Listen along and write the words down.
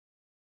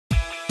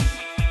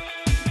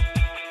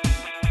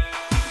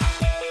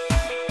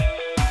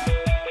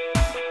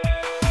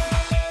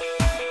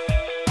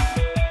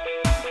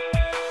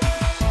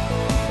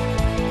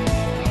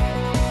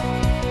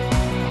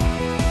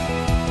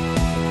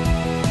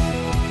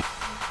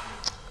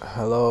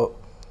Hello,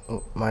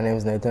 my name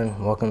is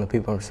Nathan. Welcome to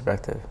People in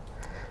Perspective.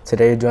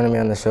 Today joining me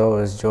on the show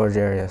is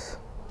Jorge Arias.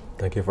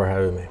 Thank you for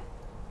having me.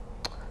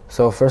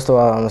 So first of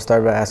all, I'm going to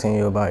start by asking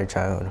you about your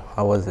childhood.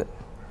 How was it?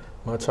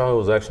 My childhood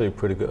was actually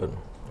pretty good.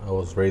 I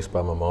was raised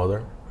by my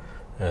mother,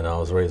 and I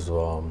was raised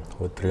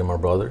with three of my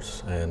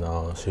brothers, and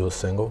she was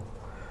single,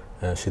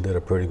 and she did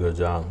a pretty good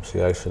job.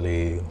 She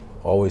actually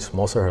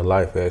most of her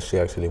life, she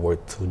actually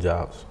worked two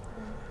jobs.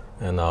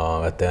 And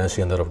at the end,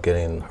 she ended up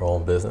getting her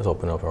own business,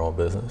 opening up her own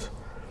business.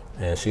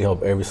 And she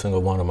helped every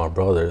single one of my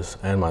brothers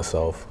and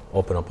myself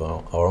open up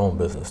our own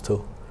business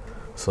too.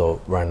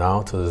 So right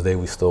now, to this day,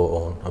 we still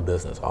own a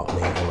business,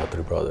 me and my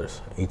three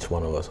brothers. Each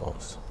one of us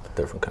owns a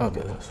different kind of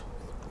business.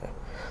 Okay.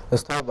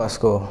 Let's talk about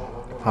school.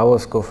 How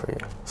was school for you?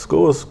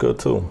 School was good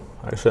too.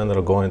 I actually ended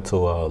up going to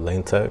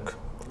Lane Tech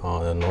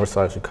in the north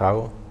side of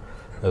Chicago.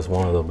 It's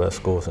one of the best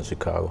schools in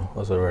Chicago. It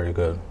was a very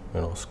good,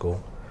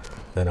 school.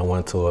 Then I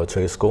went to a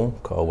trade school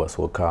called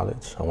Westwood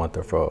College. I went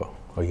there for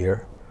a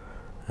year,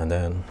 and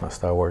then I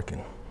started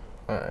working.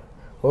 All right.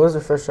 What was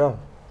your first job?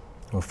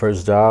 My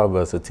first job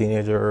as a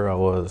teenager, I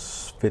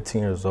was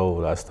 15 years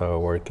old. I started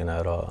working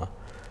at a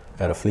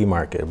flea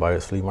market,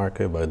 Buyer's Flea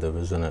Market by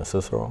Division in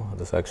Cicero.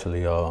 That's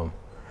actually, I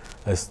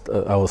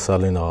was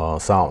selling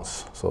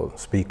sounds, so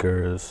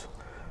speakers,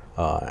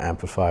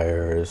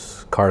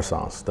 amplifiers, car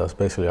sounds. That's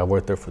basically, I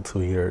worked there for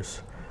 2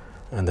 years.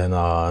 And then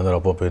I ended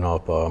up opening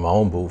up my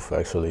own booth,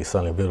 actually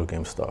selling video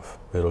game stuff,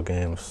 video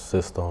games,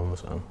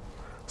 systems, and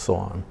so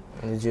on.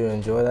 Did you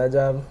enjoy that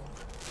job?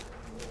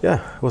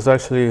 Yeah, it was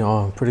actually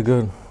a pretty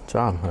good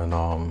job.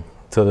 And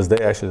to this day,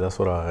 actually, that's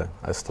what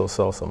I still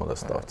sell some of that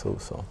stuff too.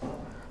 So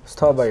let's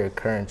talk about your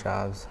current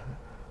jobs.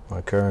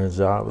 My current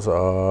jobs,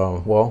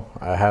 well,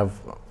 I have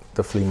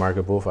the flea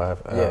market booth. I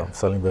have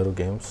selling video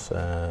games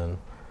and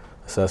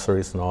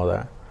accessories and all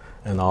that.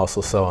 And I also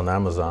sell on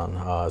Amazon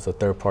as a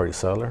third-party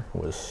seller,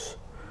 which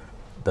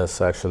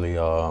that's actually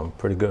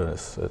pretty good.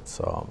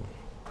 It's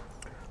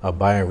I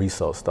buy and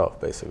resell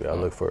stuff, basically. I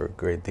look for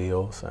great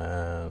deals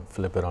and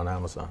flip it on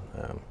Amazon.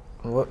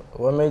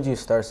 What made you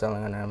start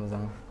selling on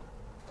Amazon?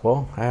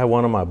 Well, I had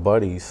one of my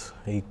buddies.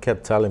 He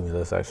kept telling me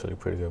that's actually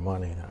pretty good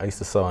money. I used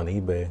to sell on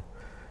eBay,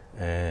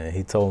 and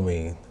he told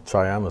me,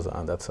 try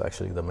Amazon. That's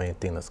actually the main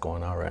thing that's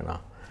going on right now.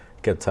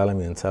 He kept telling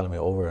me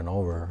over and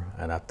over,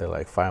 and after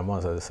like 5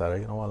 months, I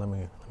decided, you know what, let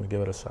me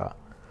give it a shot.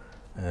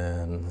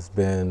 And it's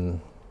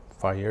been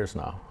 5 years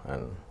now,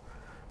 and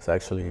it's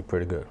actually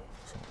pretty good.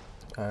 So.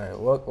 All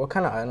right, what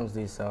kind of items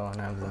do you sell on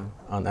Amazon?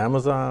 On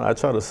Amazon, I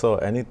try to sell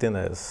anything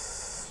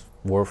that's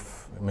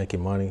worth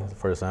making money.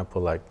 For example,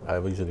 like I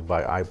usually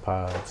buy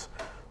iPods,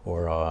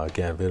 or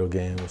again, video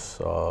games,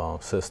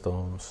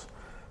 systems.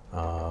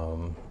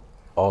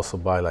 Also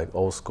buy like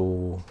old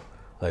school,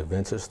 like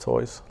vintage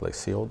toys, like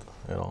sealed,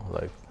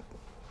 like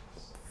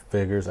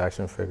figures,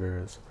 action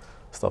figures,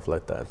 stuff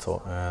like that.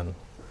 So, and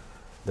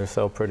they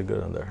sell pretty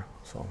good in there.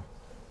 So.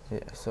 Yeah.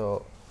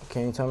 So,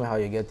 can you tell me how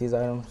you get these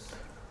items?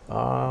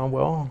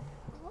 Well,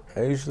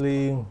 I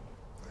usually a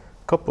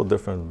couple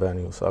different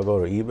venues. I'll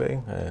go to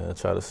eBay and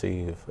try to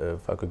see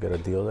if I could get a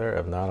deal there.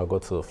 If not, I'll go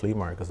to the flea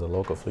markets, the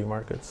local flea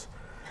markets.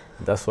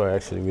 That's where I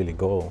actually really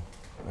go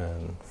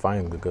and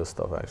find the good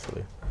stuff,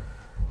 actually.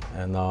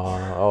 And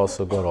I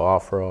also go to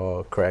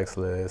OfferUp,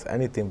 Craigslist,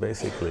 anything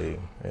basically.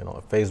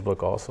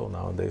 Facebook also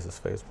nowadays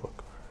is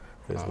Facebook.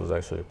 Facebook is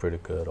actually a pretty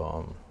good,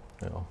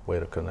 way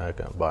to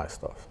connect and buy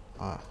stuff.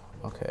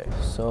 Okay.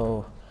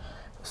 So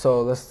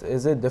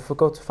is it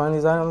difficult to find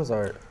these items,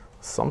 or?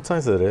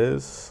 Sometimes it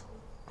is,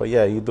 but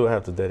yeah, you do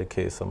have to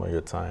dedicate some of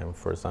your time.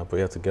 For example,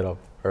 you have to get up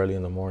early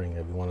in the morning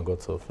if you want to go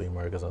to a flea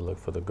market and look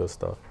for the good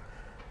stuff.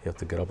 You have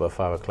to get up at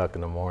 5 o'clock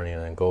in the morning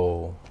and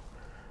go.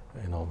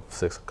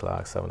 6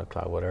 o'clock, 7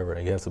 o'clock, whatever,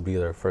 and you have to be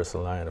there first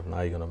in line. If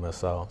not, you're gonna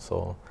miss out.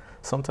 So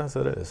sometimes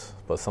it is,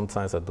 but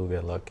sometimes I do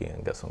get lucky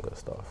and get some good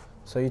stuff.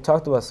 So you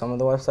talked about some of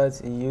the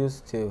websites you use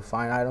to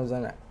find items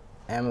on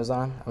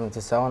Amazon,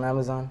 to sell on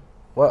Amazon.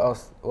 What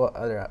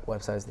other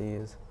websites do you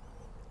use?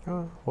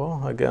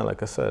 Well, again,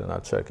 like I said, I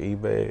check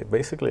eBay,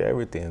 basically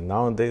everything.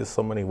 Nowadays,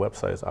 so many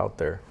websites out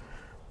there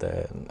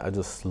that I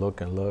just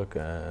look,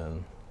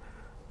 and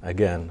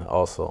again,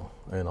 also,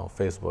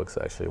 Facebook's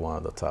actually one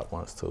of the top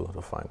ones too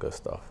to find good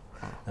stuff.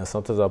 And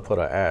sometimes I'll put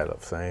an ad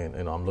of saying,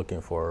 I'm looking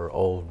for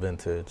old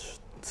vintage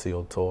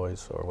sealed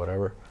toys or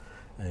whatever.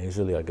 And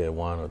usually I get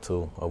 1 or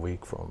 2 a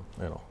week from,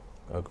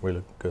 a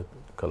really good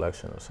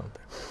collection or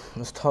something.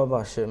 Let's talk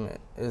about shipment.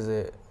 Is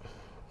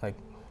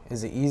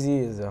it easy?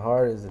 Is it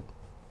hard?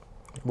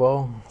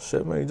 Well,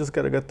 shipment, you just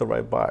gotta get the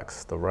right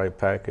box, the right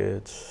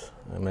package,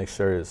 and make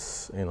sure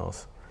it's,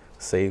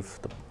 safe,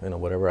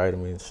 whatever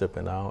item you're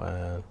shipping out,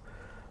 and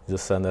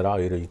just send it out.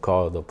 Either you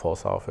call the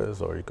post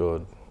office, or you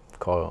could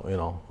call,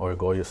 or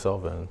go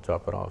yourself and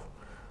drop it off.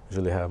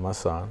 Usually have my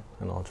son,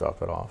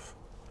 drop it off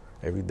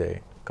every day,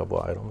 a couple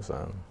items,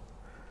 and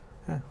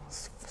yeah,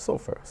 so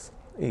far it's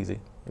easy.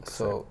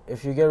 So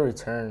if you get a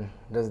return,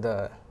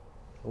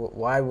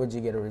 why would you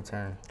get a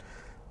return?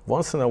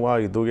 Once in a while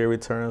you do get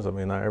returns. I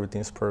mean, not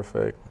everything's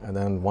perfect, and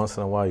then once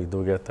in a while you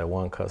do get that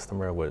one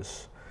customer which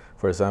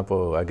For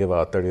example, I give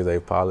out a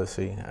 30-day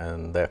policy,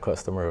 and that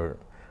customer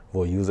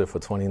will use it for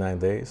 29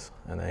 days,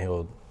 and then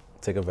he'll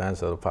take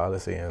advantage of the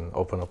policy and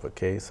open up a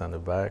case, send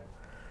it back,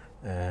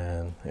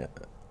 and yeah,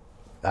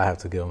 I have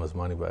to give him his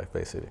money back,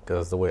 basically, because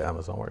that's the way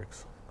Amazon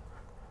works.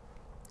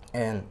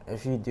 And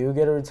if you do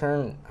get a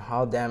return,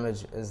 how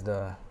damaged is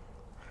the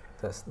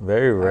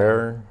Very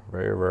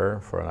rare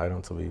for an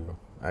item to be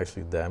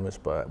actually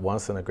damaged, but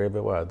once in a great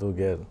bit while I do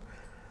get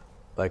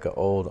like an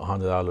old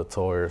 $100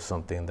 toy or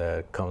something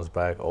that comes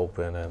back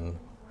open and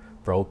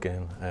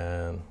broken,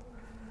 and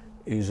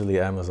usually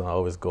Amazon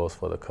always goes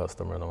for the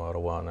customer no matter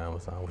what on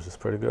Amazon, which is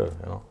pretty good,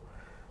 you know.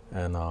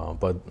 And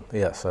but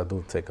yes, I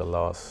do take a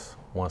loss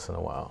once in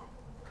a while,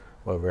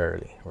 but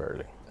rarely.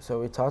 So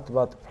we talked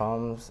about the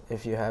problems,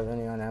 if you have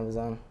any, on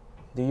Amazon.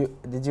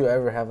 Did you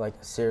ever have like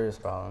a serious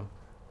problem,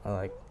 or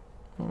like?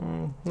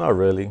 Not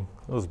really.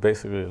 It was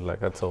basically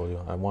like I told you.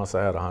 Once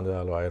I had a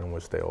 $100 item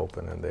which they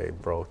opened and they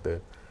broke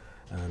it,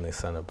 and they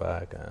sent it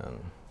back. And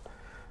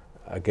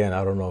again,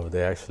 I don't know if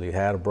they actually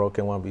had a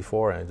broken one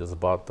before and just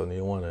bought the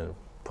new one and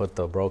put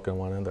the broken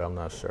one in there. I'm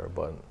not sure,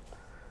 but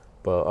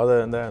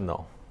other than that,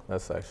 no.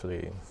 That's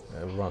actually,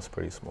 it runs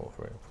pretty smooth,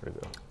 pretty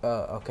good.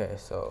 Okay,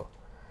 so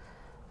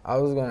I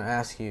was gonna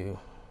ask you,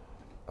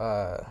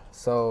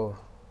 so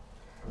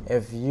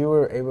if you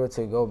were able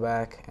to go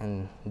back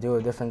and do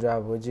a different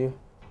job, would you?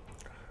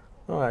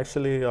 No,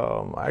 actually,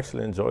 I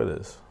actually enjoy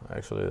this,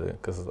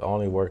 because I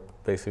only work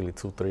basically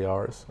 2-3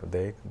 hours a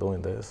day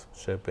doing this,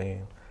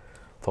 shipping,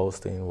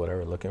 posting,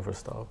 whatever, looking for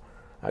stuff.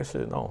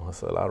 Actually, no,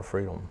 it's a lot of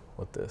freedom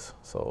with this.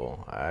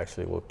 So I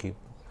actually will keep,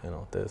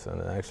 this,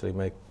 and actually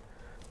make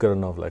good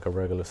enough, like a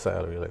regular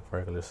salary,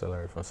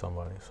 from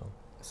somebody.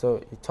 So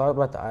you talk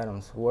about the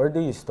items. Where do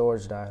you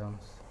storage the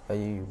items that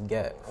you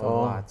get from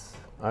lots?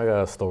 I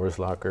got a storage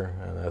locker,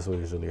 and that's where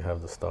we usually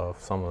have the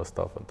stuff. Some of the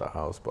stuff at the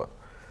house, but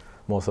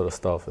most of the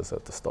stuff is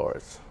at the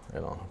storage,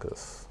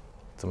 because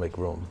to make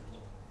room.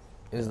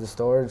 Is the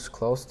storage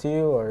close to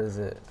you, or is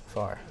it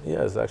far?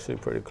 Yeah, it's actually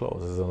pretty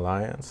close. It's in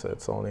Lyons.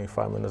 It's only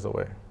 5 minutes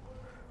away.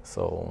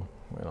 So,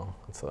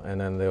 and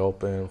then they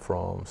open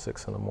from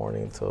 6 in the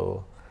morning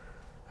till,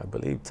 I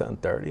believe,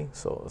 10:30.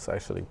 So it's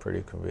actually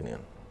pretty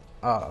convenient.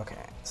 Oh,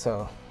 okay.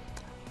 So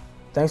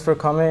thanks for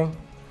coming.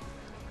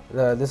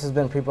 This has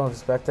been People in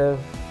Perspective.